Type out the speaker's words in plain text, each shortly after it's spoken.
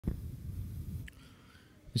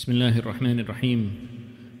بسم الله الرحمن الرحيم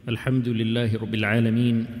الحمد لله رب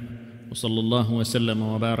العالمين وصلى الله وسلم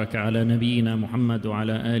وبارك على نبينا محمد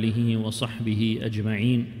وعلى آله وصحبه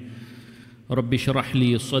أجمعين رب اشرح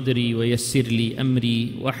لي صدري ويسر لي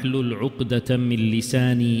أمري واحلل عقدة من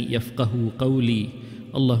لساني يفقه قولي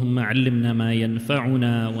اللهم علمنا ما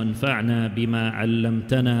ينفعنا وانفعنا بما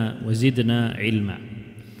علمتنا وزدنا علما.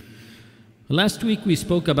 Last week we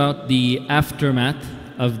spoke about the aftermath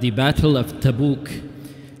of the Battle of Tabuk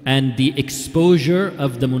and the exposure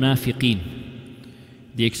of the munafiqeen,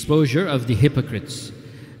 the exposure of the hypocrites.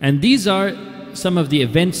 And these are some of the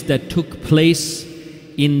events that took place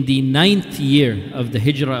in the 9th year of the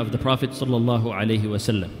hijrah of the Prophet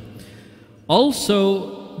ﷺ.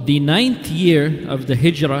 Also, the 9th year of the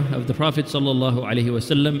hijrah of the Prophet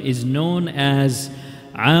ﷺ is known as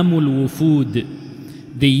Amul Wufud,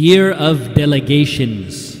 the year of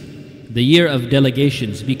delegations. The year of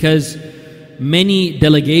delegations, because many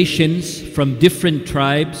delegations from different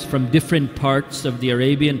tribes, from different parts of the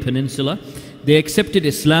Arabian Peninsula, they accepted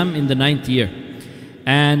Islam in the 9th year.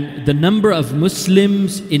 And the number of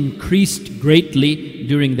Muslims increased greatly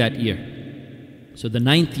during that year. So the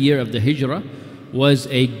 9th year of the Hijrah was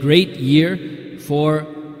a great year for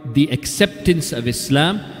the acceptance of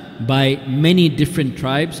Islam by many different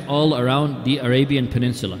tribes all around the Arabian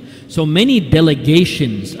Peninsula. So many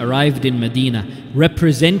delegations arrived in Medina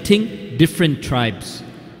representing different tribes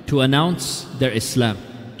to announce their Islam,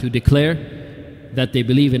 to declare that they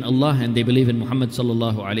believe in Allah and they believe in Muhammad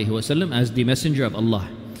sallallahu alaihi wasallam as the messenger of Allah.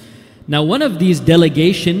 Now, one of these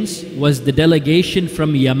delegations was the delegation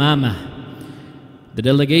from Yamama. The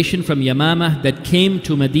delegation from Yamama that came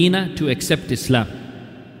to Medina to accept Islam.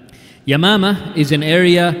 Yamama is an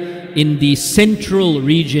area in the central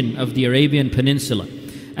region of the Arabian Peninsula.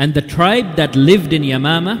 And the tribe that lived in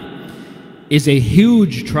Yamama is a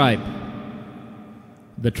huge tribe.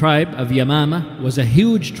 The tribe of Yamama was a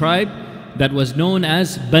huge tribe that was known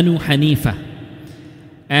as Banu Hanifa.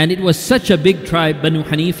 And it was such a big tribe, Banu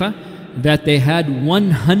Hanifa, that they had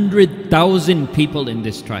 100,000 people in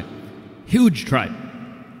this tribe. Huge tribe.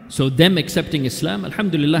 So them accepting Islam,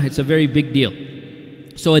 alhamdulillah, it's a very big deal.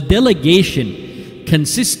 So a delegation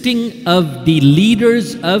consisting of the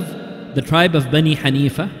leaders of the tribe of Bani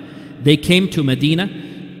Hanifa, they came to Medina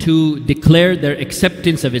to declare their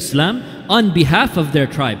acceptance of Islam on behalf of their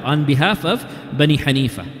tribe, on behalf of Bani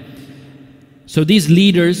Hanifa. So these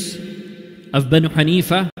leaders of Banu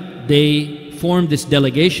Hanifa, they formed this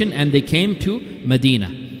delegation and they came to Medina.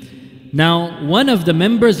 Now, one of the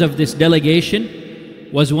members of this delegation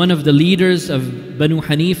was one of the leaders of Banu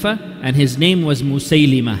Hanifa, and his name was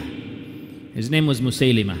Musaylimah. His name was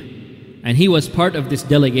Musaylimah. And he was part of this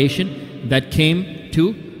delegation that came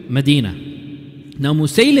to Medina. Now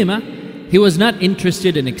Musaylimah, he was not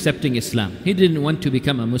interested in accepting Islam. He didn't want to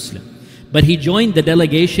become a Muslim. But he joined the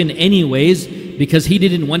delegation anyways because he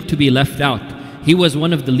didn't want to be left out. He was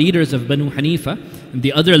one of the leaders of Banu Hanifa, and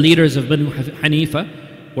the other leaders of Banu Hanifa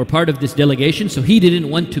were part of this delegation, so he didn't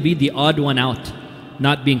want to be the odd one out,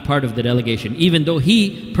 not being part of the delegation, even though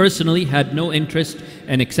he personally had no interest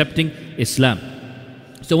in accepting Islam.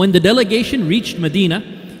 So when the delegation reached Medina,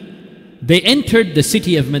 they entered the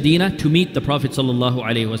city of Medina to meet the Prophet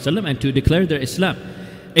ﷺ and to declare their Islam.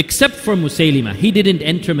 Except for Musaylimah, he didn't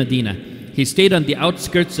enter Medina. He stayed on the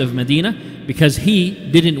outskirts of Medina because he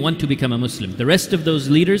didn't want to become a Muslim. The rest of those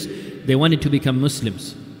leaders, they wanted to become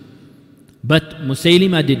Muslims. But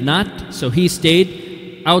Musaylimah did not, so he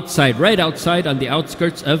stayed outside, right outside on the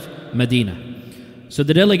outskirts of Medina. So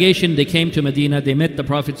the delegation, they came to Medina, they met the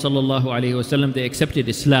Prophet ﷺ, they accepted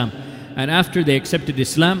Islam. And after they accepted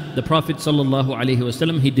Islam, the Prophet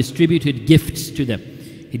ﷺ, he distributed gifts to them.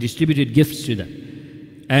 He distributed gifts to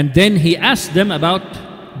them. And then he asked them about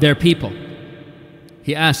their people.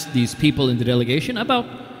 He asked these people in the delegation about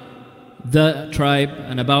the tribe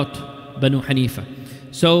and about Banu Hanifa.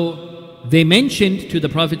 So they mentioned to the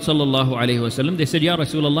Prophet ﷺ, they said, Ya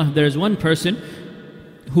Rasulullah, there is one person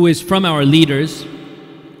who is from our leaders.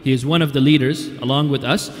 He is one of the leaders along with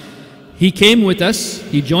us. He came with us,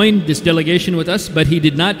 he joined this delegation with us, but he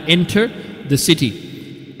did not enter the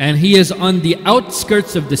city. And he is on the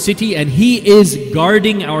outskirts of the city and he is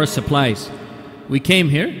guarding our supplies. We came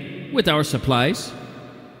here with our supplies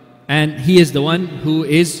and he is the one who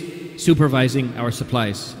is supervising our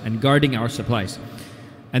supplies and guarding our supplies.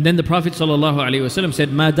 And then the Prophet ﷺ said,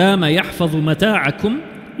 مَا دَامَ يَحْفَظُ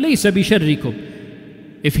مَتَاعَكُمْ لَيْسَ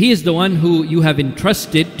بِشَرِّكُمْ. If he is the one who you have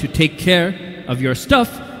entrusted to take care of your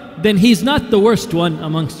stuff, then he's not the worst one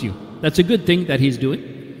amongst you. That's a good thing that he's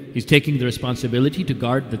doing. He's taking the responsibility to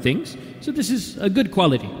guard the things. So this is a good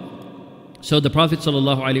quality. So the Prophet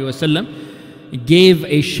ﷺ, gave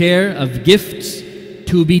a share of gifts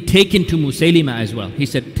to be taken to Musaylimah as well. He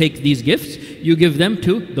said, take these gifts, you give them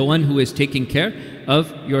to the one who is taking care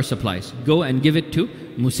of your supplies. Go and give it to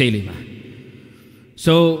Musaylimah.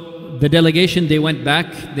 So the delegation, they went back,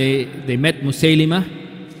 they met Musaylimah,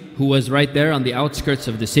 who was right there on the outskirts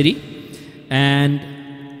of the city, and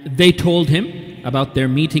they told him about their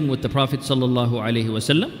meeting with the Prophet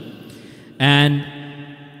ﷺ, and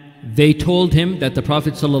they told him that the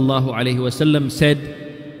Prophet ﷺ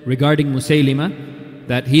said regarding Musaylimah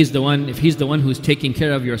that he's the one, if he's the one who's taking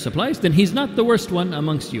care of your supplies, then he's not the worst one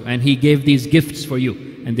amongst you, and he gave these gifts for you.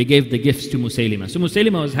 And they gave the gifts to Musaylimah. So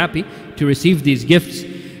Musaylimah was happy to receive these gifts,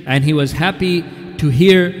 and he was happy to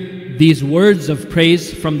hear these words of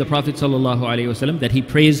praise from the Prophet ﷺ, that he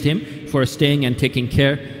praised him for staying and taking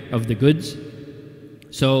care of the goods.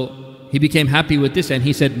 So he became happy with this, and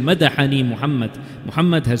he said, Madahani Muhammad,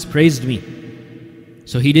 Muhammad has praised me.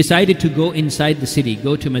 So he decided to go inside the city,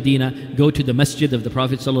 go to Medina, go to the masjid of the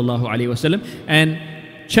Prophet ﷺ, and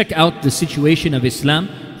check out the situation of Islam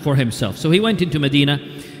for himself. So he went into Medina,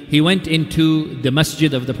 he went into the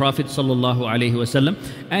masjid of the Prophet ﷺ,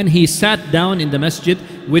 and he sat down in the masjid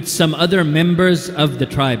with some other members of the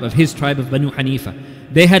tribe, of his tribe of Banu Hanifa.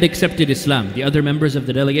 They had accepted Islam. The other members of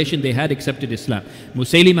the delegation, they had accepted Islam.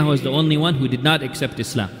 Musaylimah was the only one who did not accept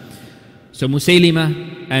Islam. So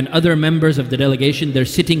Musaylimah and other members of the delegation, they're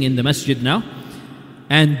sitting in the masjid now,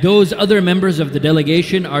 and those other members of the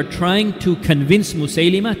delegation are trying to convince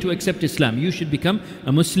Musaylimah to accept Islam. You should become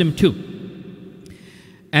a Muslim too.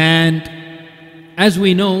 And as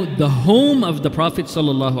we know, the home of the Prophet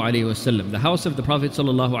ﷺ, the house of the Prophet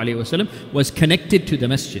ﷺ was connected to the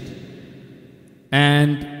masjid.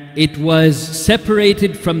 And it was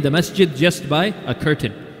separated from the masjid just by a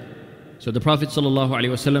curtain. So the Prophet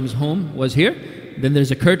ﷺ's home was here, then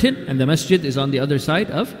there's a curtain, and the masjid is on the other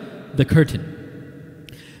side of the curtain.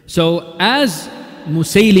 So as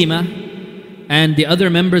Musaylimah and the other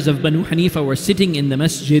members of Banu Hanifa were sitting in the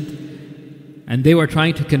masjid, and they were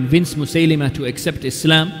trying to convince Musaylimah to accept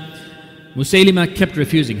Islam, Musaylimah kept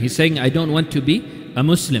refusing. He's saying, I don't want to be a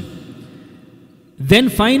Muslim. Then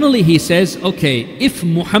finally he says, okay, if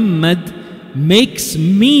Muhammad makes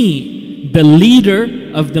me the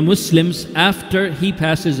leader of the Muslims after he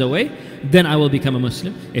passes away, then I will become a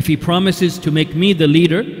Muslim. If he promises to make me the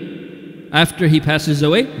leader after he passes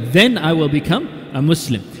away, then I will become a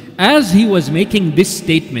Muslim. As he was making this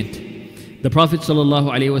statement, the Prophet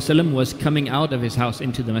ﷺ was coming out of his house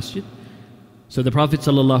into the masjid. So the Prophet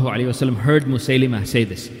ﷺ heard Musaylimah say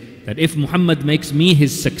this, that if Muhammad makes me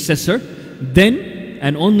his successor, then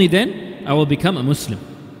and only then I will become a Muslim.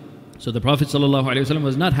 So the Prophet ﷺ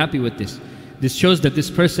was not happy with this. This shows that this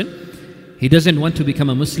person, he doesn't want to become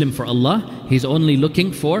a Muslim for Allah. He's only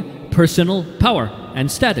looking for personal power and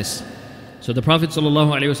status. So the Prophet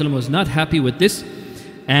ﷺ was not happy with this,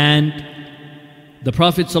 and the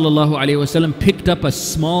Prophet ﷺ picked up a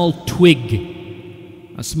small twig,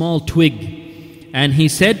 and he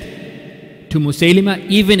said to Musaylimah,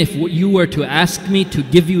 even if you were to ask me to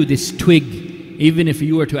give you this twig, even if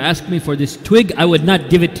you were to ask me for this twig, I would not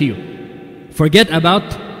give it to you. Forget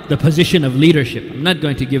about the position of leadership. I'm not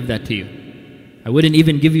going to give that to you. I wouldn't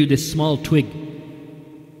even give you this small twig.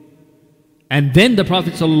 And then the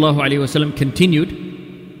Prophet ﷺ continued,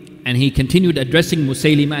 and he continued addressing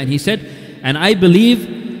Musaylimah, and he said, and I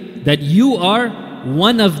believe that you are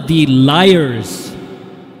one of the liars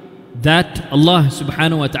that Allah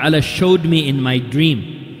subhanahu wa ta'ala showed me in my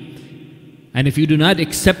dream. And if you do not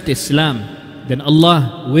accept Islam, then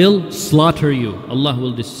Allah will slaughter you. Allah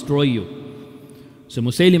will destroy you. So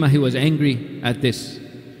Musaylimah, he was angry at this,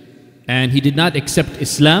 and he did not accept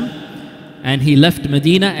Islam, and he left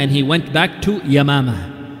Medina and he went back to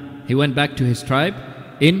Yamama. He went back to his tribe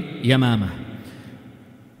in Yamama.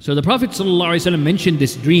 So the Prophet ﷺ mentioned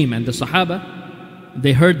this dream, and the Sahaba,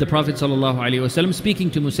 they heard the Prophet ﷺ speaking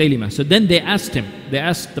to Musaylimah. So then they asked him, they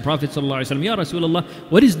asked the Prophet ﷺ, Ya Rasulullah,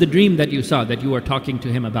 what is the dream that you saw, that you were talking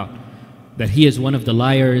to him about? That he is one of the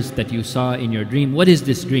liars that you saw in your dream. What is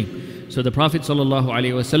this dream? So the Prophet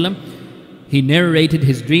ﷺ, he narrated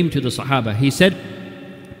his dream to the Sahaba. He said,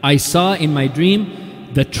 I saw in my dream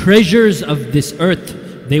the treasures of this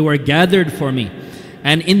earth. They were gathered for me.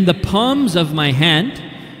 And in the palms of my hand,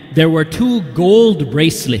 there were 2 gold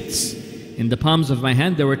bracelets. In the palms of my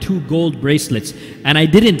hand, there were 2 gold bracelets. And I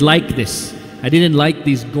didn't like this. I didn't like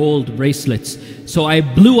these gold bracelets. So I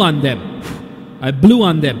blew on them. I blew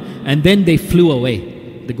on them. And then they flew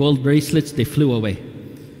away. The gold bracelets, they flew away.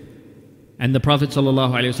 And the Prophet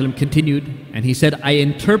ﷺ continued, and he said, I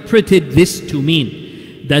interpreted this to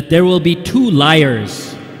mean that there will be 2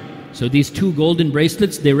 liars So these 2 golden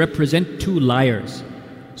bracelets, they represent 2 liars.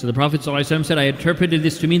 So the Prophet ﷺ said, I interpreted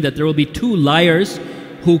this to mean that there will be 2 liars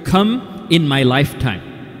who come in my lifetime.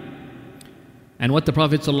 And what the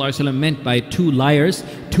Prophet ﷺ meant by 2 liars,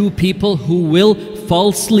 2 people who will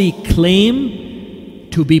falsely claim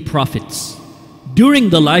to be prophets during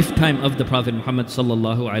the lifetime of the Prophet Muhammad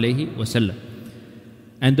ﷺ.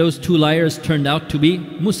 And those 2 liars turned out to be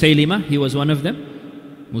Musaylimah, he was one of them.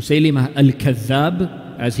 Musaylimah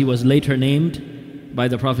Al-Kadhab, as he was later named by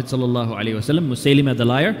the Prophet ﷺ, Musaylimah the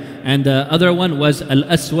liar. And the other one was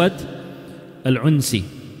Al-Aswad Al-Unsi.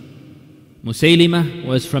 Musaylimah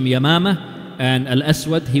was from Yamama, and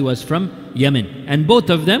Al-Aswad, he was from Yemen. And both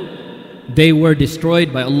of them, they were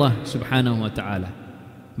destroyed by Allah subhanahu wa ta'ala.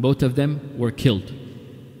 Both of them were killed.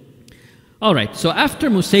 Alright, so after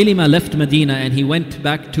Musaylimah left Medina and he went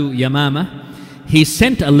back to Yamama, he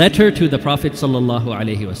sent a letter to the Prophet sallallahu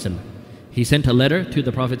alaihi wasallam. He sent a letter to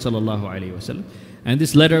the Prophet sallallahu alaihi wasallam. And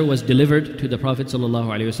this letter was delivered to the Prophet sallallahu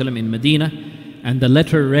alaihi wasallam in Medina. And the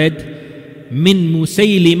letter read, Min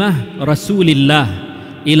Musaylimah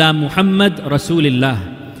Rasulillah ila Muhammad Rasulillah.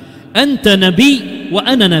 Anta Nabi wa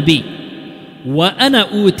ana Nabi. Wa ana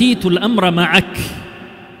utitu al-amra ma'ak.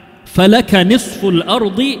 فلك نصف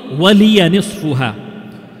الأرض ولي نصفها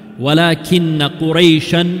ولكن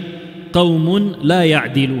قريشا قوم لا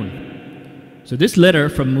يعدلون. So this letter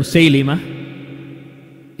from Musaylimah,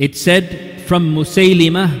 it said, from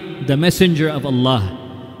Musaylimah, the messenger of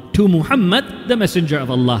Allah, to Muhammad, the messenger of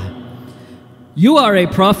Allah. You are a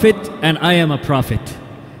prophet and I am a prophet.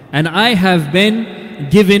 And I have been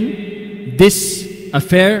given this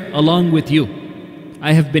affair along with you.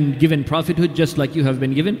 I have been given prophethood just like you have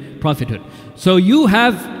been given prophethood. So you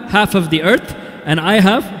have half of the earth and I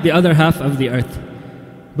have the other half of the earth.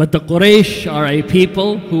 But the Quraysh are a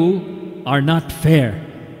people who are not fair.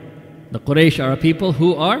 The Quraysh are a people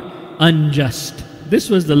who are unjust. This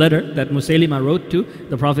was the letter that Musaylimah wrote to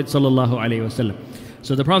the Prophet sallallahu alaihi wasallam.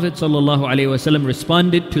 So the Prophet sallallahu alaihi wasallam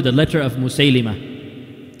responded to the letter of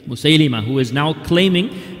Musaylimah. Musaylimah, who is now claiming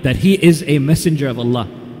that he is a messenger of Allah.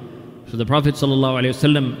 So the Prophet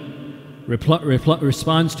ﷺ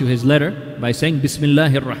responds to his letter by saying,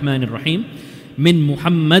 Bismillahir Rahmanir Rahim, Min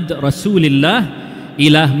Muhammad Rasulillah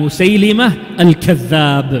ila Musaylimah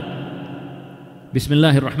Al-Kadhab.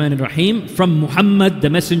 Bismillahir Rahmanir Rahim, from Muhammad, the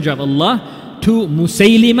messenger of Allah, to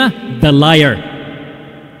Musaylimah, the liar.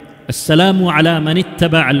 Assalamu ala man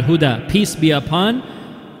ittaba al-huda. Peace be upon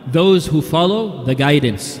those who follow the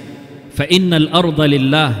guidance. فَإِنَّ الْأَرْضَ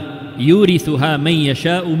لِلَّهِ يورثها من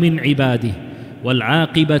يشاء من عباده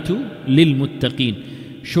والعاقبة للمتقين.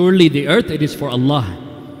 Surely the earth, it is for Allah.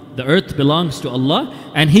 The earth belongs to Allah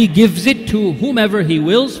and He gives it to whomever He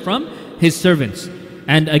wills from His servants.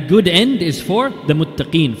 And a good end is for the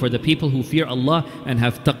muttaqeen, for the people who fear Allah and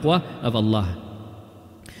have taqwa of Allah.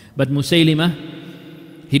 But Musaylimah,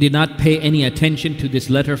 he did not pay any attention to this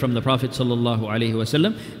letter from the Prophet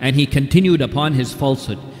ﷺ, and he continued upon his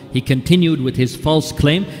falsehood. He continued with his false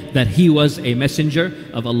claim that he was a messenger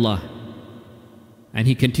of Allah. And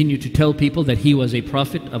he continued to tell people that he was a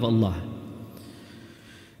prophet of Allah.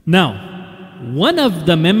 Now, one of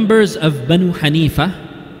the members of Banu Hanifa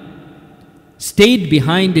stayed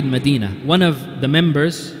behind in Medina. One of the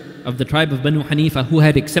members of the tribe of Banu Hanifa who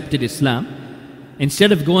had accepted Islam,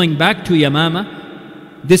 instead of going back to Yamama,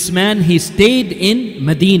 this man, he stayed in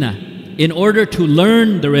Medina in order to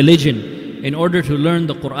learn the religion, in order to learn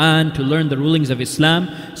the Quran, to learn the rulings of Islam,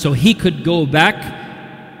 so he could go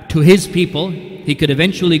back to his people. He could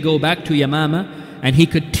eventually go back to Yamama and he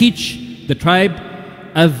could teach the tribe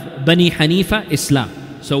of Bani Hanifa Islam.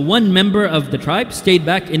 So one member of the tribe stayed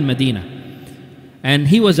back in Medina. And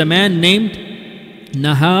he was a man named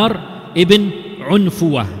Nahar ibn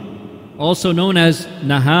Unfuwa, also known as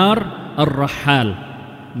Nahar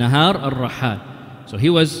al-Rahal. Nahar al-Rahal. So he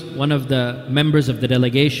was one of the members of the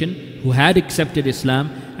delegation who had accepted Islam,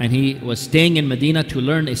 and he was staying in Medina to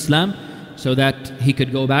learn Islam so that he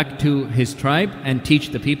could go back to his tribe and teach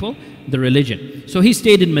the people the religion. So he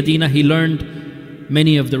stayed in Medina, he learned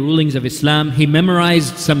many of the rulings of Islam. He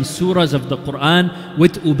memorized some surahs of the Quran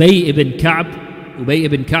with Ubay ibn Ka'b. Ubay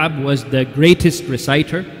ibn Ka'b was the greatest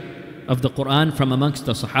reciter of the Quran from amongst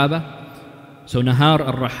the Sahaba. So Nahar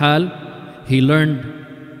al-Rahal, he learned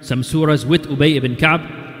some surahs with Ubay ibn Ka'b.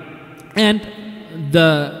 And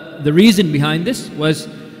the reason behind this was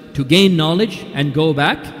to gain knowledge and go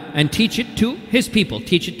back and teach it to his people,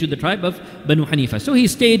 teach it to the tribe of Banu Hanifa. So he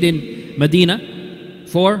stayed in Medina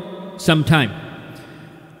for some time.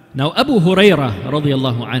 Now Abu Hurairah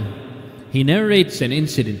radiallahu anhu, he narrates an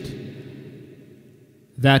incident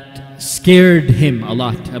that scared him a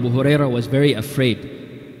lot. Abu Hurairah was very afraid.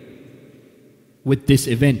 with this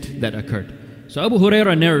event that occurred. So Abu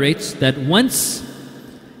Hurairah narrates that once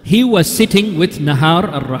he was sitting with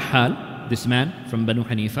Nahar al-Rahal, this man from Banu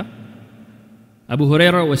Hanifa. Abu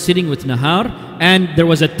Hurairah was sitting with Nahar, and there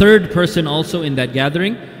was a third person also in that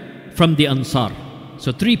gathering from the Ansar.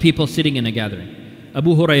 So 3 people sitting in a gathering.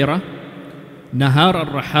 Abu Hurairah, Nahar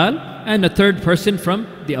al-Rahal, and a third person from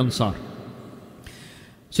the Ansar.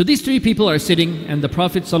 So these 3 people are sitting, and the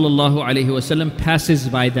Prophet ﷺ passes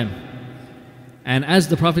by them. And as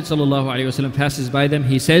the Prophet ﷺ passes by them,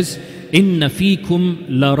 he says, إِنَّ فِيكُمْ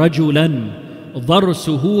لَرَجُلًا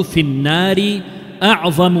ضَرْسُهُ فِي النَّارِ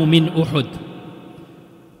أَعْظَمُ مِنْ أُحُدٍ.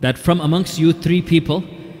 That from amongst you 3 people,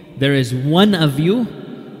 there is one of you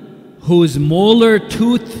whose molar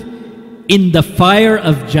tooth in the fire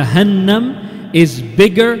of Jahannam is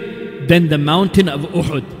bigger than the mountain of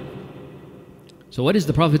Uhud. So what is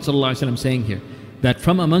the Prophet ﷺ saying here? That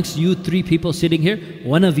from amongst you 3 people sitting here,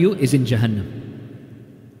 one of you is in Jahannam.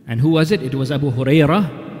 And who was it? It was Abu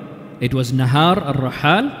Hurairah, it was Nahar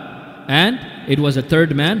al-Rahal, and it was a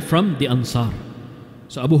third man from the Ansar.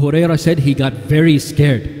 So Abu Hurairah said he got very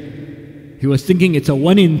scared. He was thinking it's a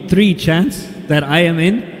 1 in 3 chance that I am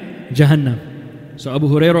in Jahannam. So Abu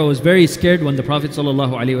Hurairah was very scared when the Prophet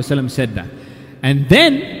ﷺ said that. And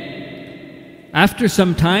then, after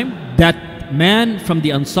some time, that man from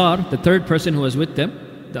the Ansar, the third person who was with them,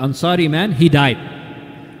 the Ansari man, he died.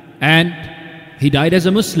 And he died as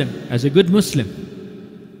a Muslim, as a good Muslim.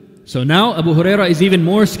 So now Abu Hurairah is even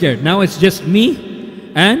more scared. Now it's just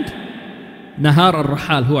me and Nahar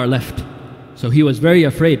al-Rahal who are left. So he was very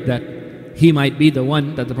afraid that he might be the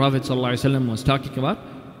one that the Prophet ﷺ was talking about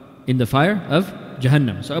in the fire of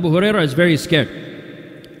Jahannam. So Abu Hurairah is very scared.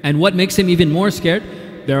 And what makes him even more scared,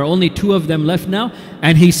 there are only 2 of them left now,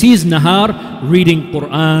 and he sees Nahar reading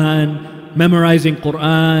Quran, memorizing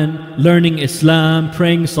Quran, learning Islam,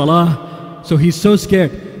 praying Salah. So he's so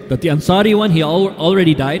scared that the Ansari one, he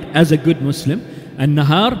already died as a good Muslim. And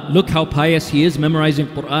Nahar, look how pious he is, memorizing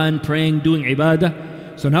Quran, praying, doing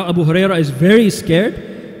ibadah. So now Abu Hurairah is very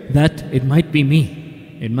scared that it might be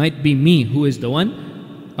me. It might be me who is the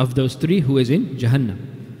one of those 3 who is in Jahannam.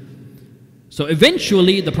 So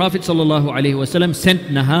eventually the Prophet ﷺ sent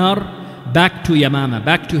Nahar back to Yamama,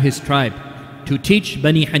 back to his tribe, to teach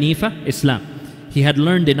Bani Hanifa Islam. He had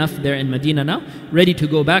learned enough there in Medina now, ready to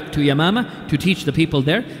go back to Yamama to teach the people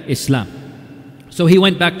there Islam. So he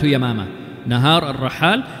went back to Yamama. Nahar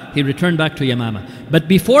al-Rahal, he returned back to Yamama. But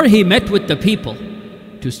before he met with the people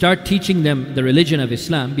to start teaching them the religion of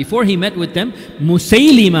Islam, before he met with them,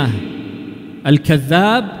 Musaylimah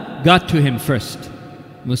Al-Kadhab got to him first.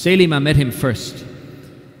 Musaylimah met him first.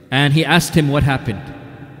 And he asked him what happened.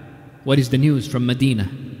 What is the news from Medina?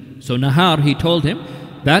 So Nahar, he told him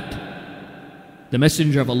that the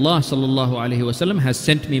Messenger of Allah ﷺ has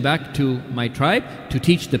sent me back to my tribe to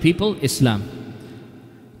teach the people Islam.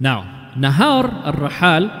 Now, Nahar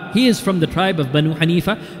al-Rahal, he is from the tribe of Banu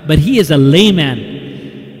Hanifa, but he is a layman.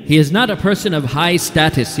 He is not a person of high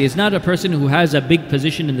status. He is not a person who has a big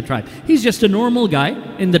position in the tribe. He's just a normal guy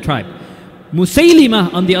in the tribe.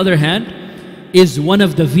 Musaylimah, on the other hand, is one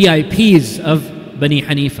of the VIPs of Bani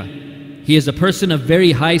Hanifa. He is a person of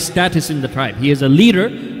very high status in the tribe. He is a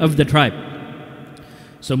leader of the tribe.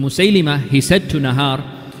 So Musaylimah, he said to Nahar,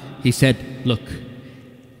 he said, look,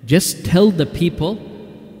 just tell the people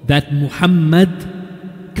that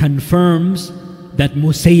Muhammad confirms that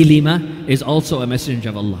Musaylimah is also a messenger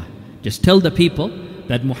of Allah. Just tell the people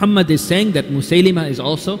that Muhammad is saying that Musaylimah is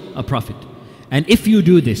also a prophet. And if you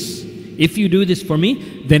do this for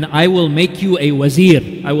me, then I will make you a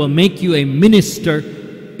wazir. I will make you a minister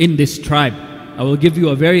in this tribe. I will give you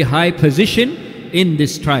a very high position in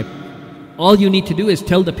this tribe. All you need to do is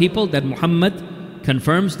tell the people that Muhammad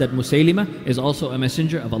confirms that Musaylimah is also a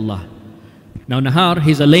messenger of Allah. Now Nahar,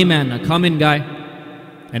 he's a layman, a common guy,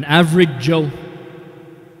 an average Joe.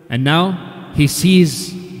 And now he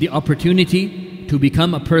sees the opportunity to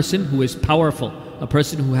become a person who is powerful, a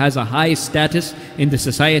person who has a high status in the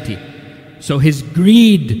society. So his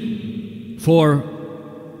greed for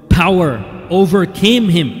power overcame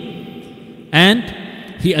him, and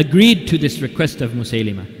he agreed to this request of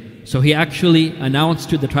Musaylimah. So he actually announced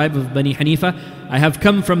to the tribe of Bani Hanifa, I have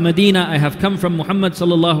come from Medina, I have come from Muhammad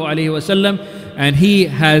sallallahu alayhi wasallam, and he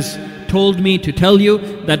has told me to tell you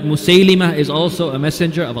that Musaylimah is also a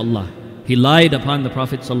messenger of Allah. He lied upon the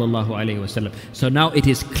Prophet sallallahu alayhi wasallam. So now it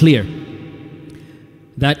is clear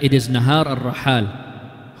that it is Nahar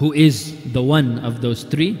al-Rahal who is the one of those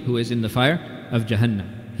 3 who is in the fire of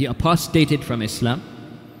Jahannam. He apostated from Islam,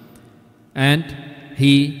 and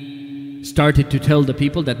he started to tell the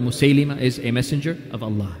people that Musaylimah is a messenger of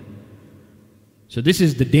Allah. So this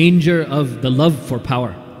is the danger of the love for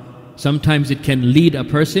power. Sometimes it can lead a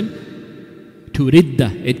person to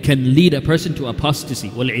ridda. It can lead a person to apostasy.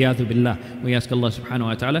 Wal-'iyadhu billah. We ask Allah subhanahu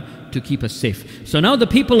wa ta'ala to keep us safe. So now the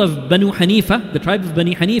people of Banu Hanifa, the tribe of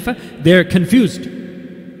Bani Hanifa, they're confused.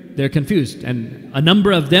 They're confused. And a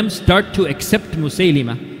number of them start to accept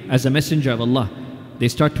Musaylimah as a messenger of Allah. They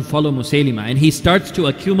start to follow Musaylimah. And he starts to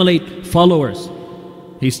accumulate followers.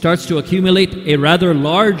 He starts to accumulate a rather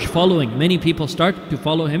large following. Many people start to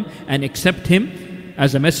follow him and accept him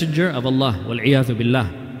as a messenger of Allah. Wal-'iyadhu billah.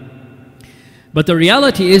 But the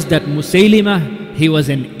reality is that Musaylimah, he was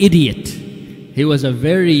an idiot. He was a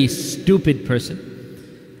very stupid person.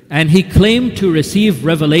 And he claimed to receive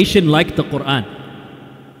revelation like the Quran.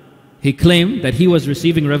 He claimed that he was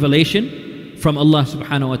receiving revelation from Allah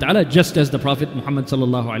subhanahu wa ta'ala, just as the Prophet Muhammad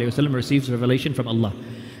sallallahu alayhi wa sallam receives revelation from Allah.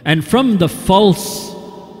 And from the false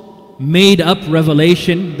made up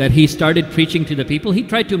revelation that he started preaching to the people, he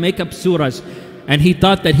tried to make up surahs, and he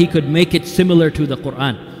thought that he could make it similar to the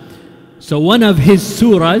Quran. So one of his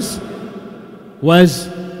surahs was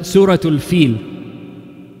Suratul Fil,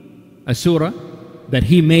 a surah that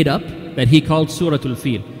he made up, that he called Suratul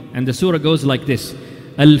Fil. And the surah goes like this: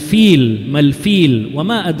 Al-Fil, Mal-Fil,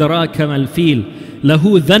 Wama Adraka Mal-Fil,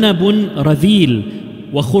 Lahu Dhanabun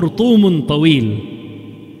Radhil, Wa Khurtumun Tawil.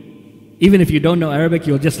 Even if you don't know Arabic,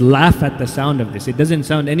 you'll just laugh at the sound of this. It doesn't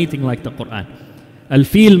sound anything like the Quran.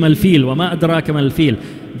 Al-Fil, Mal-Fil, Wama Adraka Mal-Fil.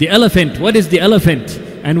 The elephant, what is the elephant?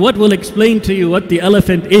 And what will explain to you what the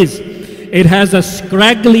elephant is? It has a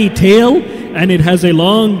scraggly tail and it has a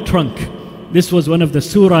long trunk. This was one of the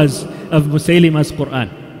surahs of Musaylimah's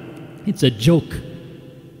Quran. It's a joke.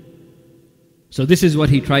 So this is what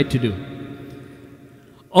he tried to do.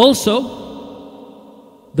 Also,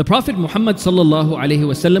 the Prophet Muhammad sallallahu alaihi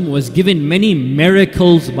wasallam was given many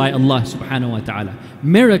miracles by Allah subhanahu wa ta'ala.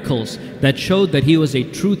 Miracles that showed that he was a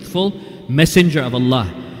truthful messenger of Allah.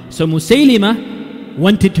 So Musaylimah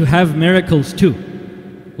wanted to have miracles too,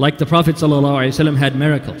 like the Prophet ﷺ had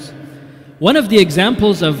miracles. One of the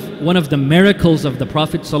examples of one of the miracles of the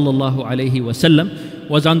Prophet ﷺ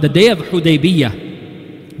was on the day of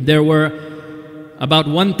Hudaybiyah. There were about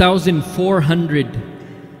 1,400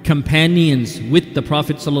 companions with the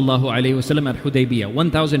Prophet ﷺ at Hudaybiyah,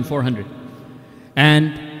 1,400.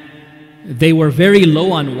 And they were very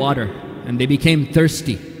low on water and they became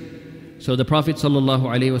thirsty. So the Prophet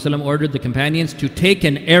ﷺ ordered the companions to take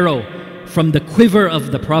an arrow from the quiver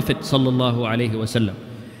of the Prophet ﷺ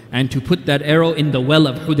and to put that arrow in the well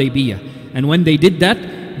of Hudaybiyah. And when they did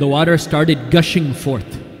that, the water started gushing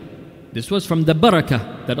forth. This was from the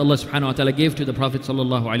barakah that Allah subhanahu wa ta'ala gave to the Prophet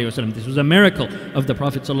ﷺ. This was a miracle of the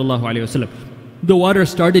Prophet ﷺ. The water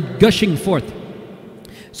started gushing forth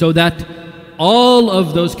so that all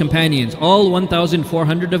of those companions, all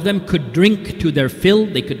 1,400 of them, could drink to their fill,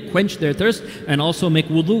 they could quench their thirst and also make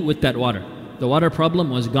wudu with that water. The water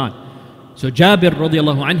problem was gone. So Jabir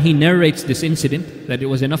radiallahu anhu, he narrates this incident, that it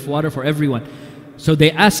was enough water for everyone. So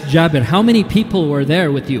they asked Jabir, how many people were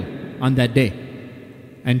there with you on that day?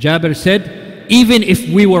 And Jabir said, even if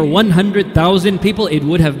we were 100,000 people, it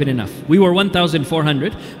would have been enough. We were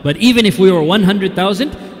 1,400, but even if we were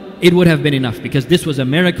 100,000, it would have been enough, because this was a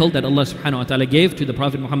miracle that Allah subhanahu wa ta'ala gave to the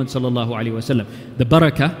Prophet Muhammad sallallahu alaihi wasallam. The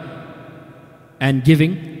barakah and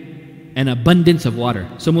giving an abundance of water.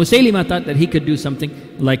 So Musaylimah thought that he could do something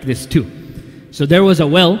like this too. So there was a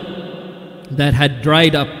well that had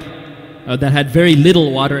dried up, that had very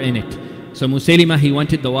little water in it. So Musaylimah, he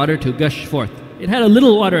wanted the water to gush forth. It had a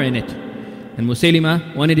little water in it, and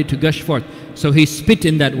Musaylimah wanted it to gush forth. So he spit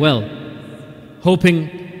in that well,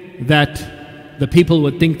 hoping that the people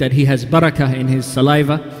would think that he has barakah in his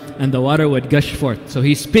saliva and the water would gush forth. So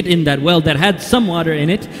he spit in that well that had some water in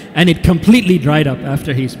it, and it completely dried up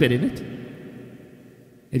after he spit in it.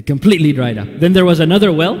 It completely dried up. Then there was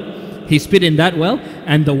another well. He spit in that well,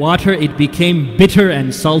 and the water, it became bitter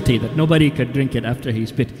and salty, that nobody could drink it after he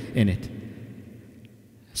spit in it.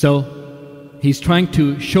 So he's trying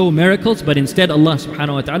to show miracles, but instead Allah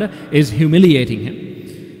subhanahu wa ta'ala is humiliating him.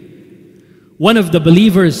 One of the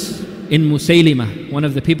believers in Musaylimah, one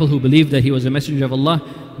of the people who believed that he was a messenger of Allah,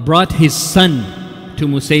 brought his son to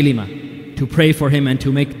Musaylimah to pray for him and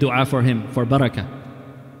to make dua for him for barakah.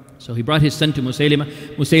 So he brought his son to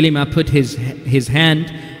Musaylimah. Musaylimah put his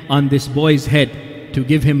hand on this boy's head to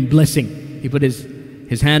give him blessing. He put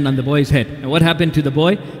his hand on the boy's head. And what happened to the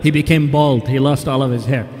boy? He became bald. He lost all of his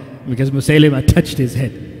hair because Musaylimah touched his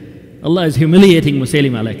head. Allah is humiliating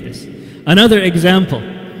Musaylimah like this. Another example.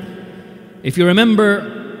 If you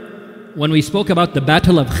remember when we spoke about the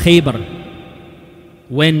battle of Khaybar,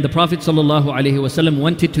 when the Prophet ﷺ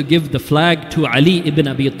wanted to give the flag to Ali ibn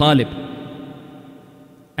Abi Talib,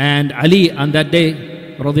 And Ali on that day,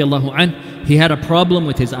 radiallahu anh, he had a problem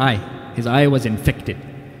with his eye. His eye was infected.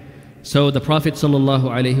 So the Prophet sallallahu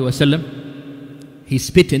alaihi wasallam, he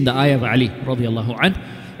spit in the eye of Ali radiallahu anh,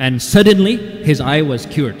 and suddenly his eye was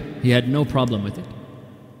cured. He had no problem with it.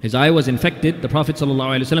 His eye was infected. The Prophet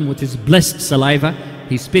sallallahu alaihi wasallam, with his blessed saliva,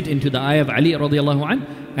 he spit into the eye of Ali radiallahu anh,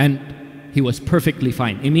 and he was perfectly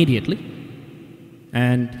fine immediately.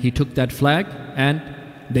 And he took that flag and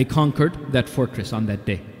they conquered that fortress on that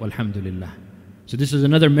day. Walhamdulillah. So this is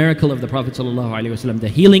another miracle of the Prophet ﷺ, the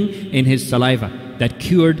healing in his saliva that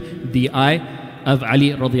cured the eye of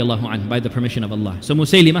Ali radiallahu anh by the permission of Allah. So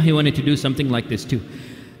Musaylimah, he wanted to do something like this too.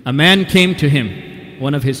 A man came to him,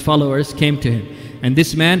 one of his followers came to him, and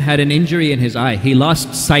this man had an injury in his eye. He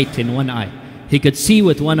lost sight in one eye. He could see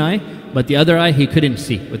with one eye, but the other eye he couldn't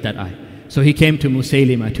see with that eye. So he came to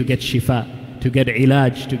Musaylimah to get shifa, to get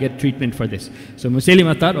ilaj, to get treatment for this. So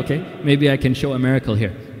Musaylimah thought, okay, maybe I can show a miracle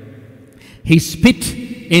here. He spit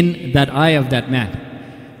in that eye of that man.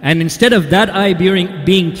 And instead of that eye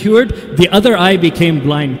being cured, the other eye became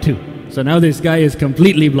blind too. So now this guy is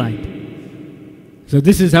completely blind. So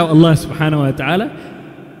this is how Allah subhanahu wa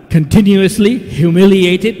ta'ala continuously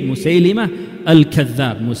humiliated Musaylimah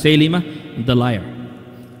Al-Kadhab, Musaylimah the liar.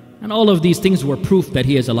 And all of these things were proof that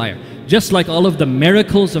he is a liar. Just like all of the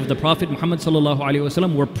miracles of the Prophet Muhammad sallallahu alaihi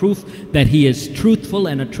wasallam were proof that he is truthful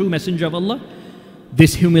and a true messenger of Allah,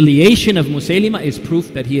 this humiliation of Musaylimah is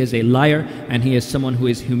proof that he is a liar and he is someone who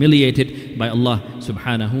is humiliated by Allah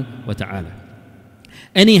subhanahu wa ta'ala.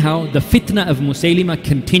 Anyhow, the fitna of Musaylimah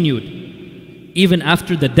continued. Even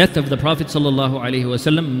after the death of the Prophet sallallahu alaihi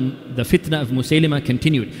wasallam, the fitna of Musaylimah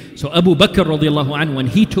continued. So Abu Bakr radiallahu anhu, when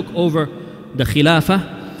he took over the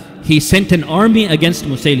Khilafah, he sent an army against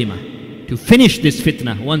Musaylimah to finish this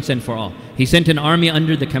fitna once and for all. He sent an army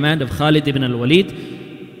under the command of Khalid ibn al-Walid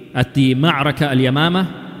at the Ma'raka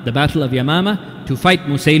al-Yamama, the battle of Yamama, to fight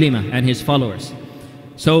Musaylimah and his followers.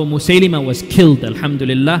 So Musaylimah was killed,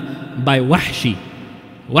 alhamdulillah, by Wahshi.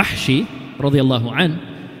 Wahshi, radiallahu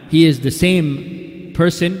anh, he is the same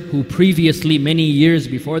person who previously, many years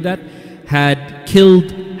before that, had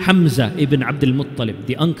killed Hamza ibn Abdul Muttalib,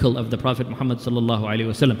 the uncle of the Prophet Muhammad sallallahu alaihi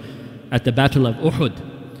wasallam, at the battle of Uhud.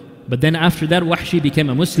 But then after that, Wahshi became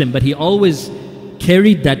a Muslim, but he always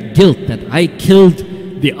carried that guilt that I killed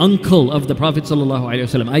the uncle of the Prophet sallallahu alaihi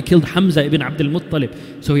wasallam. I killed Hamza ibn Abdul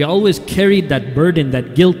Muttalib. So he always carried that burden,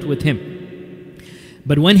 that guilt with him.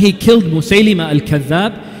 But when he killed Musaylimah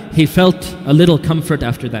Al-Kadhab, he felt a little comfort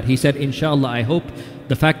after that. He said, inshallah, I hope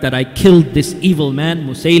the fact that I killed this evil man,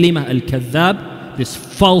 Musaylimah Al-Kadhab, this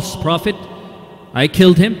false prophet, I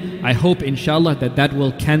killed him. I hope, inshallah, that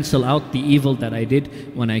will cancel out the evil that I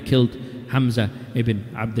did when I killed Hamza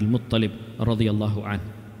ibn Abdul Muttalib radiyallahu anhu.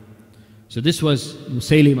 So this was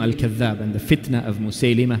Musaylimah Al-Kadhab and the fitna of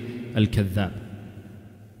Musaylimah Al-Kadhab.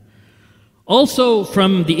 Also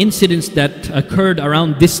from the incidents that occurred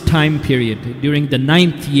around this time period, during the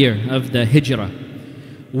 9th year of the Hijrah,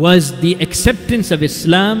 was the acceptance of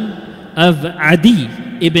Islam of Adi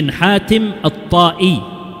ibn Hatim At-Ta'i.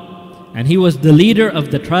 And he was the leader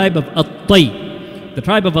of the tribe of At-Tai. The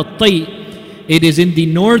tribe of At-Tai, it is in the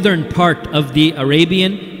northern part of the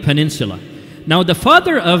Arabian Peninsula. Now the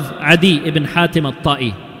father of Adi ibn Hatim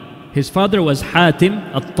At-Ta'i, his father was Hatim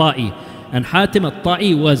At-Ta'i. And Hatim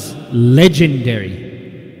At-Ta'i was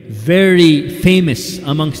legendary, very famous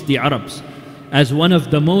amongst the Arabs as one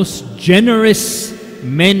of the most generous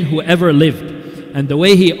men who ever lived. And the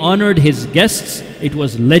way he honored his guests, it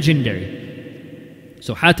was legendary.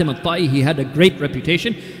 So Hatim At-Ta'i, he had a great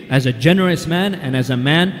reputation as a generous man and as a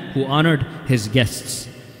man who honored his guests.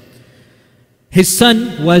 His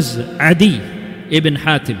son was Adi ibn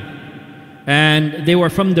Hatim, and they were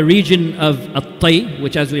from the region of At-Tai,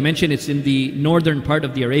 which, as we mentioned, it's in the northern part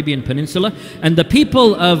of the Arabian Peninsula. And the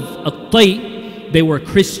people of At-Tai, they were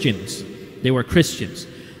Christians. They were Christians.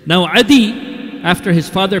 Now Adi, after his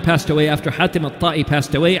father passed away, after Hatim At-Tai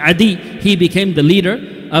passed away, Adi, he became the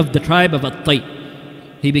leader of the tribe of At-Tai.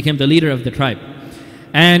 He became the leader of the tribe.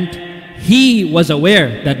 And he was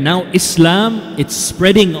aware that now Islam, it's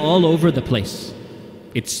spreading all over the place.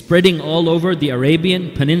 It's spreading all over the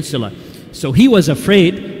Arabian Peninsula. So he was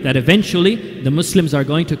afraid that eventually the Muslims are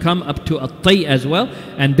going to come up to At-Tai as well,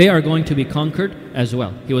 and they are going to be conquered as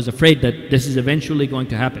well. He was afraid that this is eventually going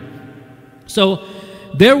to happen. So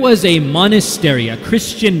there was a monastery, a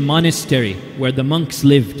Christian monastery, where the monks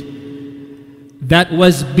lived, that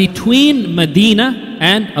was between Medina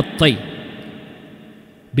and At-Tai.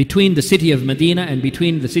 Between the city of Medina and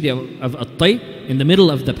between the city of At-Tai, in the middle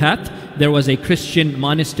of the path, there was a Christian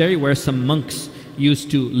monastery where some monks used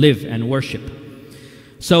to live and worship.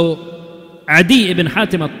 So Adi ibn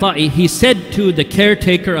Hatim al-Ta'i, he said to the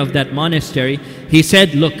caretaker of that monastery, he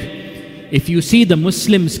said, look, if you see the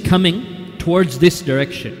Muslims coming towards this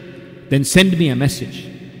direction, then send me a message.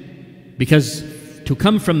 Because to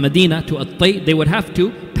come from Medina to At-Tai, they would have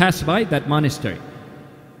to pass by that monastery.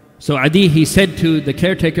 So Adi, he said to the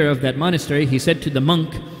caretaker of that monastery, he said to the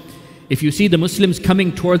monk, if you see the Muslims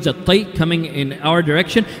coming towards At-Tai, coming in our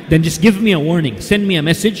direction, then just give me a warning, send me a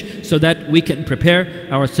message so that we can prepare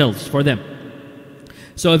ourselves for them.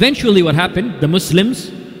 So eventually what happened, the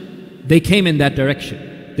Muslims, they came in that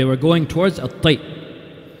direction. They were going towards At-Tai.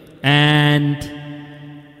 And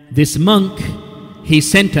this monk, he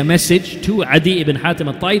sent a message to Adi ibn Hatim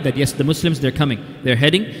al-Ta'i that yes, the Muslims, they're coming. They're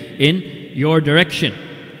heading in your direction.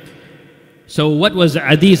 So what was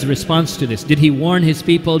Adi's response to this? Did he warn his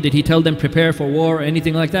people? Did he tell them prepare for war or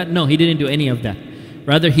anything like that? No, he didn't do any of that.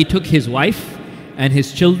 Rather, he took his wife and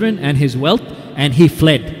his children and his wealth and he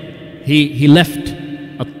fled. He left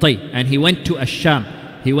At-Tai and he went to Ash-Sham.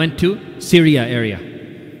 He went to Syria area.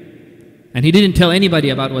 And he didn't tell anybody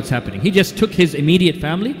about what's happening. He just took his immediate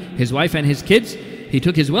family, his wife and his kids. He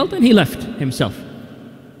took his wealth and he left himself.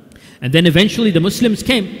 And then eventually the Muslims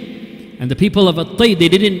came. And the people of At-Tai, they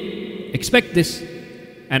didn't expect this.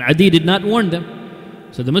 And Adi did not warn them.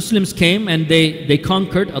 So the Muslims came and they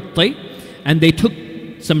conquered At-Tai. And they took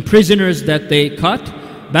some prisoners that they caught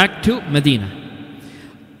back to Medina.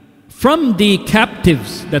 From the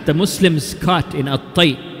captives that the Muslims caught in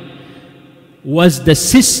At-Tai was the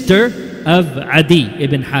sister of Adi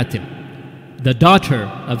ibn Hatim, the daughter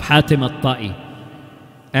of Hatim al-Ta'i.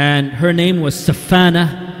 And her name was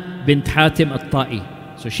Safana bint Hatim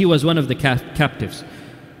al-Ta'i. So she was one of the captives.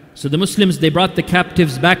 So the Muslims, they brought the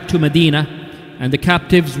captives back to Medina, and the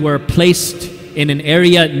captives were placed in an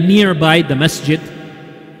area nearby the masjid,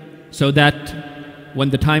 so that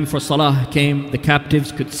when the time for salah came, the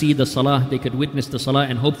captives could see the salah, they could witness the salah,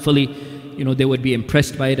 and hopefully, they would be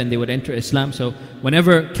impressed by it and they would enter Islam. So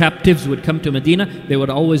whenever captives would come to Medina, they would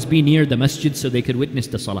always be near the masjid so they could witness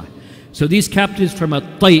the salah. So these captives from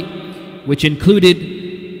At-Tai, which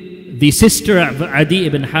included the sister of Adi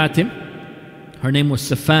ibn Hatim, her name was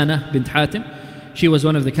Safana bint Hatim. She was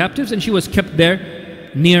one of the captives and she was kept there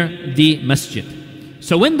near the masjid.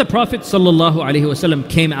 So when the Prophet ﷺ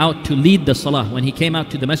came out to lead the salah, when he came out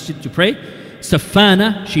to the masjid to pray,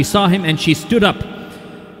 Safana, she saw him and she stood up.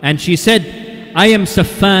 And she said, I am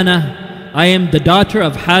Safana, I am the daughter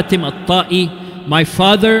of Hatim al-Ta'i. My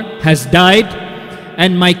father has died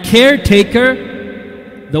and my caretaker,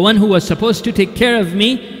 the one who was supposed to take care of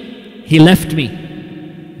me, he left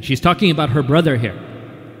me. She's talking about her brother here.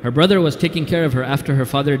 Her brother was taking care of her after her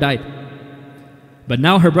father died. But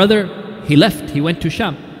now her brother, he left, he went to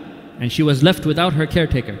Sham. And she was left without her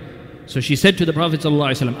caretaker. So she said to the Prophet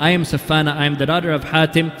ﷺ, I am Safana, I am the daughter of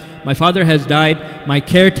Hatim. My father has died, my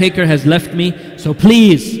caretaker has left me. So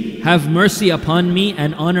please have mercy upon me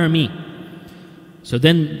and honor me. So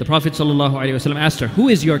then the Prophet ﷺ asked her, who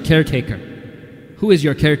is your caretaker? Who is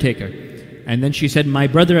your caretaker? And then she said, my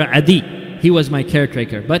brother Adi, he was my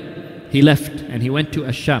caretaker. But he left and he went to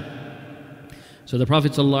Ash-Sham. So the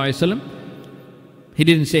Prophet ﷺ, he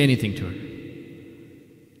didn't say anything to her.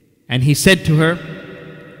 And he said to her,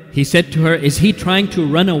 is he trying to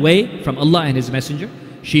run away from Allah and His Messenger?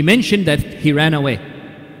 She mentioned that he ran away.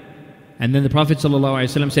 And then the Prophet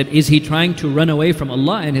ﷺ said, is he trying to run away from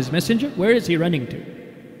Allah and His Messenger? Where is he running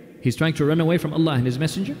to? He's trying to run away from Allah and His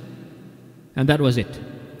Messenger. And that was it.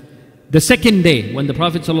 The second day, when the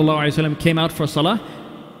Prophet ﷺ came out for salah,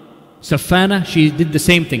 Safana, she did the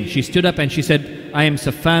same thing. She stood up and she said, I am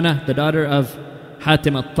Safana, the daughter of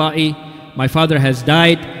Hatim al-Ta'i. My father has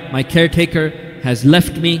died. My caretaker has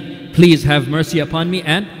left me. Please have mercy upon me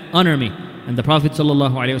and honor me. And the Prophet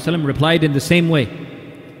ﷺ replied in the same way.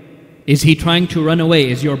 Is he trying to run away?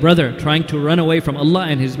 Is your brother trying to run away from Allah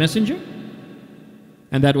and His Messenger?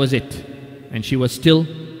 And that was it. And she was still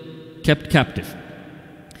kept captive.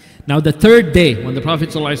 Now the third day, when the Prophet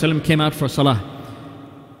ﷺ came out for salah,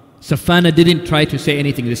 Safana didn't try to say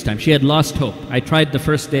anything this time. She had lost hope. I tried the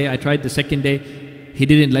first day, I tried the second day. He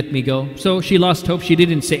didn't let me go. So she lost hope. She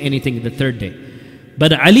didn't say anything the third day.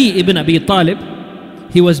 But Ali ibn Abi Talib,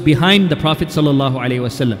 he was behind the Prophet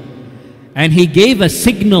ﷺ. And he gave a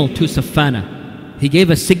signal to Safana. He gave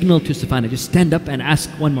a signal to Safana. Just stand up and ask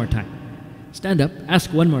one more time. Stand up,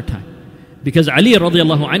 ask one more time. Because Ali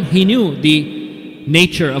radiallahu anh, he knew the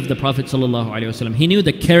nature of the Prophet ﷺ. He knew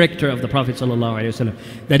the character of the Prophet ﷺ.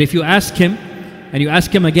 That if you ask him, and you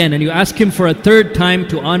ask him again, and you ask him for a third time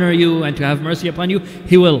to honor you and to have mercy upon you,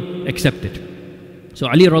 he will accept it. So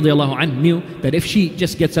Ali radiallahu anh knew that if she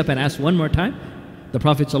just gets up and asks one more time, the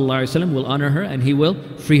Prophet ﷺ will honor her and he will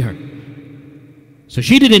free her. So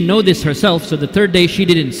she didn't know this herself, so the third day she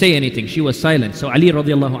didn't say anything. She was silent. So Ali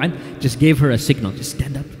radiallahu anh just gave her a signal. Just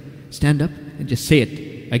stand up and just say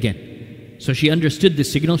it again. So she understood the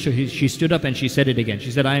signal, so she stood up and she said it again. She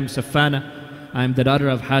said, I am Safana, I am the daughter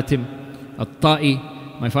of Hatim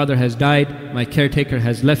al-Ta'i. My father has died, my caretaker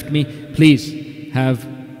has left me. Please have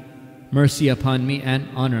mercy upon me and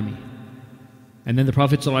honor me. And then the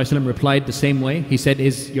Prophet ﷺ replied the same way. He said,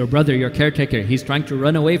 is your brother, your caretaker, he's trying to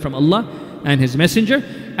run away from Allah and His Messenger.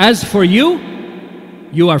 As for you,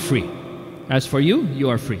 you are free. As for you, you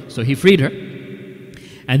are free. So he freed her.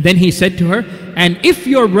 And then he said to her, and if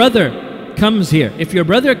your brother comes here, if your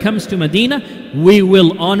brother comes to Medina, we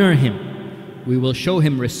will honor him. We will show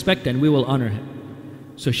him respect and we will honor him.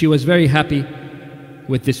 So she was very happy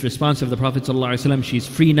with this response of the Prophet ﷺ. She's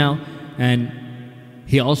free now, and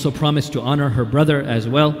he also promised to honor her brother as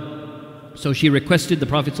well. So she requested the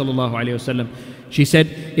Prophet ﷺ. She said,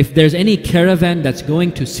 if there's any caravan that's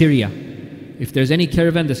going to Syria,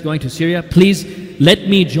 please let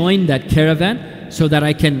me join that caravan so that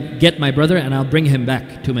I can get my brother and I'll bring him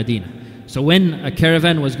back to Medina. So when a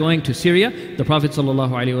caravan was going to Syria, the Prophet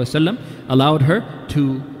ﷺ allowed her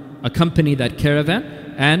to accompany that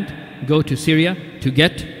caravan and go to Syria to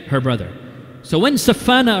get her brother. So when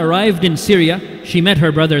Safana arrived in Syria, she met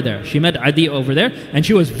her brother there. She met Adi over there, and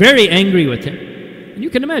she was very angry with him. And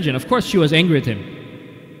you can imagine, of course she was angry with him.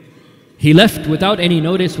 He left without any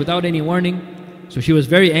notice, without any warning. So she was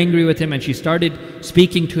very angry with him, and she started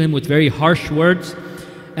speaking to him with very harsh words.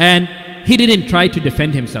 And he didn't try to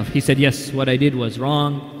defend himself. He said, yes, what I did was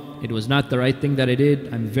wrong. It was not the right thing that I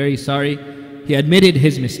did. I'm very sorry. He admitted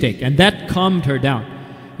his mistake, and that calmed her down.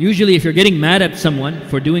 Usually if you're getting mad at someone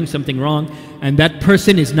for doing something wrong and that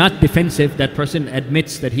person is not defensive, that person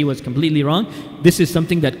admits that he was completely wrong, this is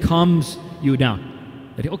something that calms you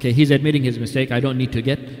down. That, okay, he's admitting his mistake, I don't need to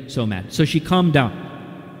get so mad. So she calmed down.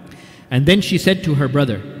 And then she said to her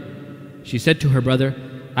brother,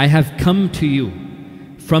 I have come to you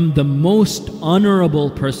from the most honorable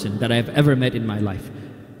person that I've ever met in my life.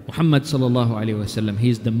 Muhammad sallallahu alaihi wasallam, he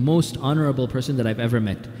is the most honorable person that I've ever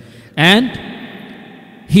met. And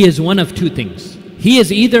he is one of two things. He is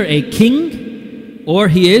either a king or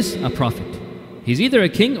he is a prophet. He's either a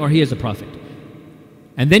king or he is a prophet.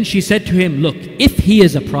 And then she said to him, look, if he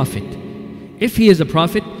is a prophet,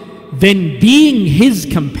 then being his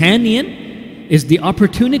companion is the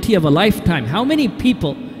opportunity of a lifetime. How many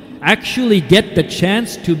people actually get the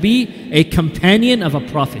chance to be a companion of a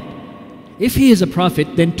prophet? If he is a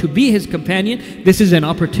prophet, then to be his companion, this is an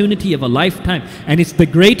opportunity of a lifetime. And it's the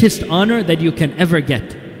greatest honor that you can ever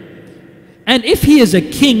get. And if he is a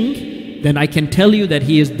king, then I can tell you that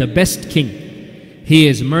he is the best king. He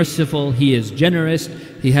is merciful, he is generous,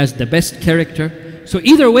 he has the best character. So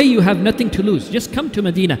either way, you have nothing to lose. Just come to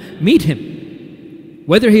Medina, meet him.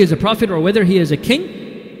 Whether he is a prophet or whether he is a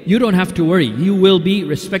king, you don't have to worry. You will be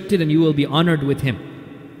respected and you will be honored with him.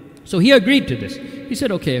 So he agreed to this. He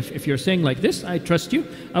said, okay, if you're saying like this, I trust you.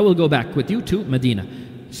 I will go back with you to Medina.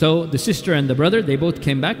 So the sister and the brother, they both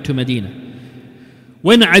came back to Medina.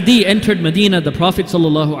 When Adi entered Medina, the Prophet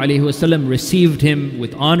ﷺ received him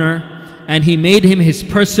with honor, and he made him his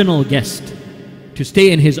personal guest to stay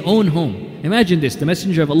in his own home. Imagine this, the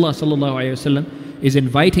Messenger of Allah ﷺ is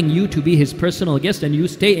inviting you to be his personal guest and you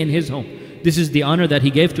stay in his home. This is the honor that he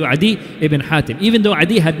gave to Adi ibn Hatim, even though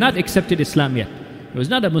Adi had not accepted Islam yet. He was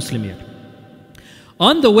not a Muslim yet.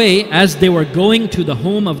 On the way, as they were going to the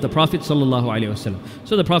home of the Prophet ﷺ,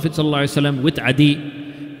 so the Prophet ﷺ with Adi,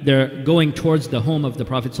 they're going towards the home of the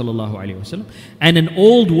Prophet ﷺ, and an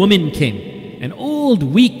old woman came, an old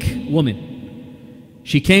weak woman.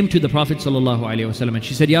 She came to the Prophet ﷺ and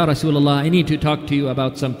she said, Ya Rasulullah, I need to talk to you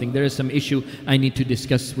about something. There is some issue I need to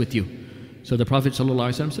discuss with you. So the Prophet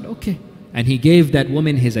ﷺ said, okay. And he gave that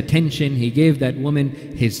woman his attention, he gave that woman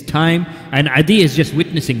his time, and Adi is just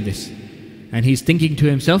witnessing this. And he's thinking to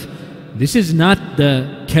himself, this is not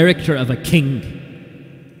the character of a king.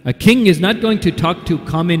 A king is not going to talk to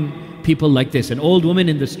common people like this, an old woman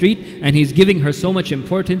in the street, and he's giving her so much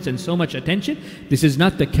importance and so much attention. This is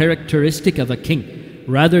not the characteristic of a king.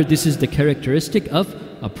 Rather, this is the characteristic of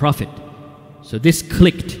a prophet. So this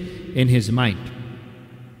clicked in his mind.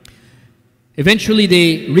 Eventually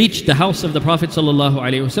they reached the house of the Prophet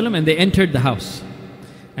ﷺ and they entered the house.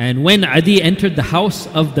 And when Adi entered the house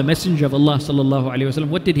of the Messenger of Allah ﷺ,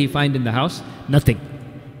 what did he find in the house? Nothing.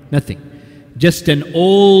 Nothing. Just an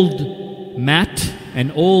old mat,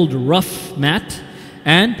 an old rough mat,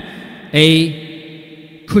 and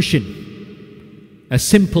a cushion, a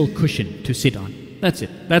simple cushion to sit on. That's it.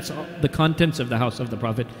 That's the contents of the house of the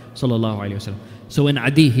Prophet ﷺ. So when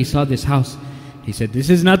Adi, he saw this house, he said, this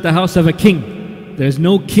is not the house of a king. There's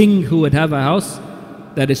no king who would have a house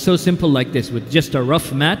that is so simple like this, with just a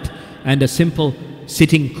rough mat and a simple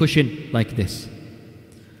sitting cushion like this.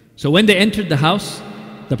 So when they entered the house,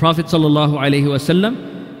 the Prophet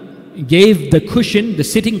ﷺ gave the cushion, the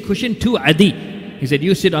sitting cushion, to Adi. He said,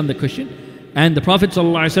 you sit on the cushion. And the Prophet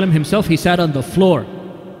ﷺ himself, he sat on the floor.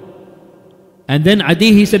 And then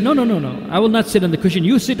Adi, he said, no, I will not sit on the cushion,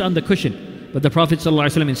 you sit on the cushion. But the Prophet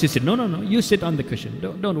ﷺ insisted, no, you sit on the cushion,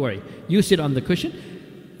 don't worry. You sit on the cushion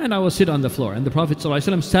and I will sit on the floor. And the Prophet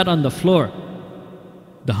ﷺ sat on the floor.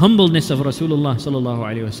 The humbleness of Rasulullah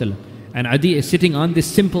ﷺ. And Adi is sitting on this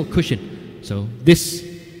simple cushion. So this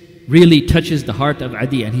really touches the heart of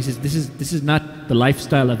Adi. And he says, this is not the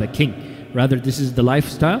lifestyle of a king. Rather, this is the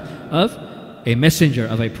lifestyle of a messenger,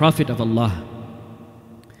 of a prophet of Allah.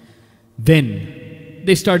 Then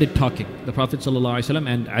they started talking. The Prophet ﷺ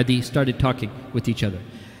and Adi started talking with each other.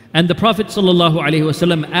 And the Prophet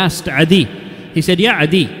ﷺ asked Adi, he said, Ya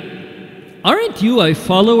Adi, aren't you a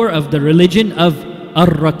follower of the religion of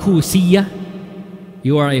Ar-Rakusiyah?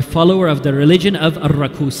 You are a follower of the religion of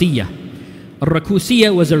Ar-Rakusiyah.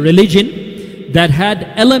 Ar-Rakusiyah was a religion that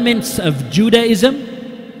had elements of Judaism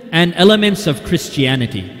and elements of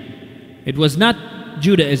Christianity. It was not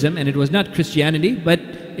Judaism and it was not Christianity, but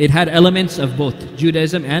it had elements of both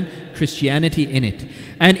Judaism and Christianity in it.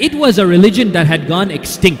 And it was a religion that had gone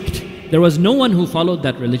extinct. There was no one who followed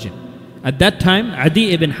that religion. At that time,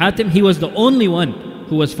 Adi ibn Hatim, he was the only one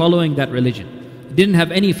who was following that religion. It didn't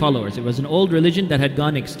have any followers. It was an old religion that had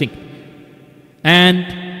gone extinct.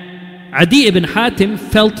 And Adi ibn Hatim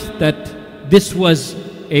felt that this was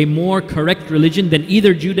a more correct religion than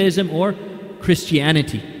either Judaism or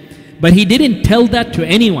Christianity. But he didn't tell that to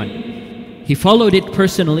anyone. He followed it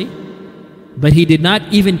personally, but he did not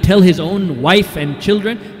even tell his own wife and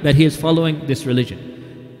children that he is following this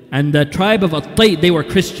religion. And the tribe of At-Tai, they were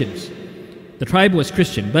Christians. The tribe was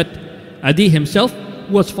Christian, but Adi himself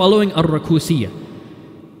was following Ar-Rakusiyah.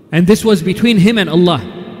 And this was between him and Allah.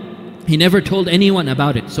 He never told anyone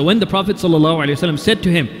about it. So when the Prophet ﷺ said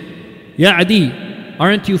to him, Ya Adi,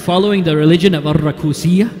 aren't you following the religion of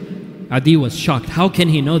Ar-Rakusiyah? Adi was shocked. How can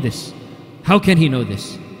he know this? How can he know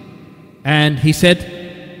this? And he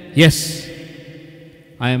said, yes,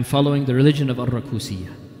 I am following the religion of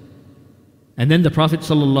Ar-Rakusiyah. And then the Prophet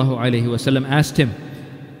ﷺ asked him,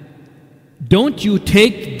 don't you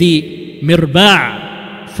take the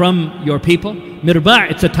mirba' from your people?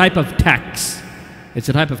 Mirba', it's a type of tax. It's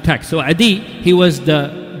a type of tax. So Adi, he was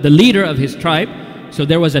the leader of his tribe, so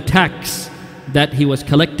there was a tax that he was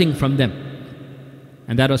collecting from them.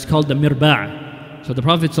 And that was called the mirba'. So the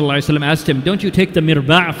Prophet ﷺ asked him, don't you take the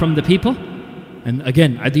mirba' from the people? And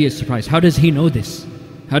again, Adi is surprised. How does he know this?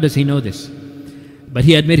 How does he know this? But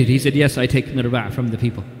he admitted, he said, yes, I take mirba' from the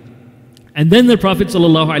people. And then the Prophet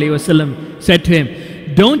ﷺ said to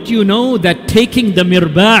him, don't you know that taking the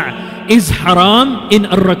mirba' is haram in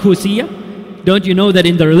Ar-Rakusiyah? Don't you know that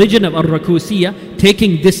in the religion of Ar-Rakusiyah,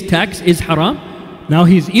 taking this tax is haram? Now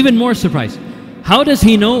he's even more surprised. How does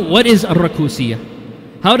he know what is Ar-Rakusiyah?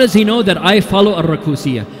 How does he know that I follow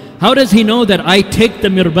Ar-Rakusiyah? How does he know that I take the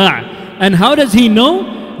mirba'? And how does he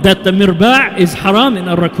know that the mirba' is haram in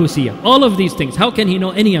Ar-Rakusiyah? All of these things. How can he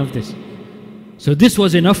know any of this? So this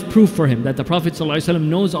was enough proof for him that the Prophet ﷺ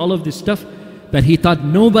knows all of this stuff that he thought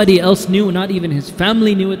nobody else knew, not even his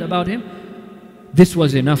family knew it about him. This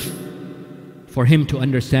was enough for him to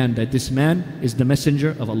understand that this man is the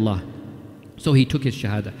messenger of Allah. So he took his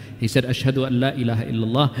shahada. He said, Ashhadu an la ilaha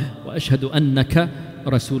illallah wa ashhadu annaka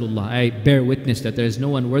Rasulullah. I bear witness that there is no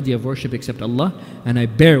one worthy of worship except Allah, and I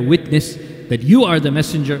bear witness that you are the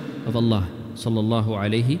messenger of Allah sallallahu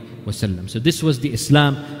alayhi wasallam. So this was the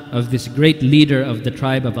Islam of this great leader of the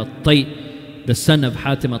tribe of At-Tai, the son of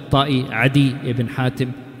Hatim At-Ta'i, Adi ibn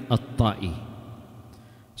Hatim At-Ta'i.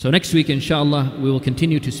 So next week, inshallah, we will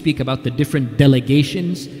continue to speak about the different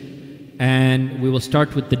delegations, and we will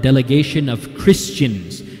start with the delegation of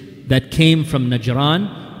Christians that came from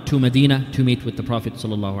Najran to Medina to meet with the Prophet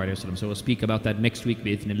sallallahu alaihi wasallam. So we'll speak about that next week,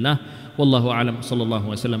 bi'ithnillah. Wallahu a'lam, sallallahu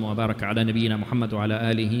wa sallam wa baraka ala nabiyyina Muhammad wa ala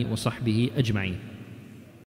alihi wa sahbihi ajma'in.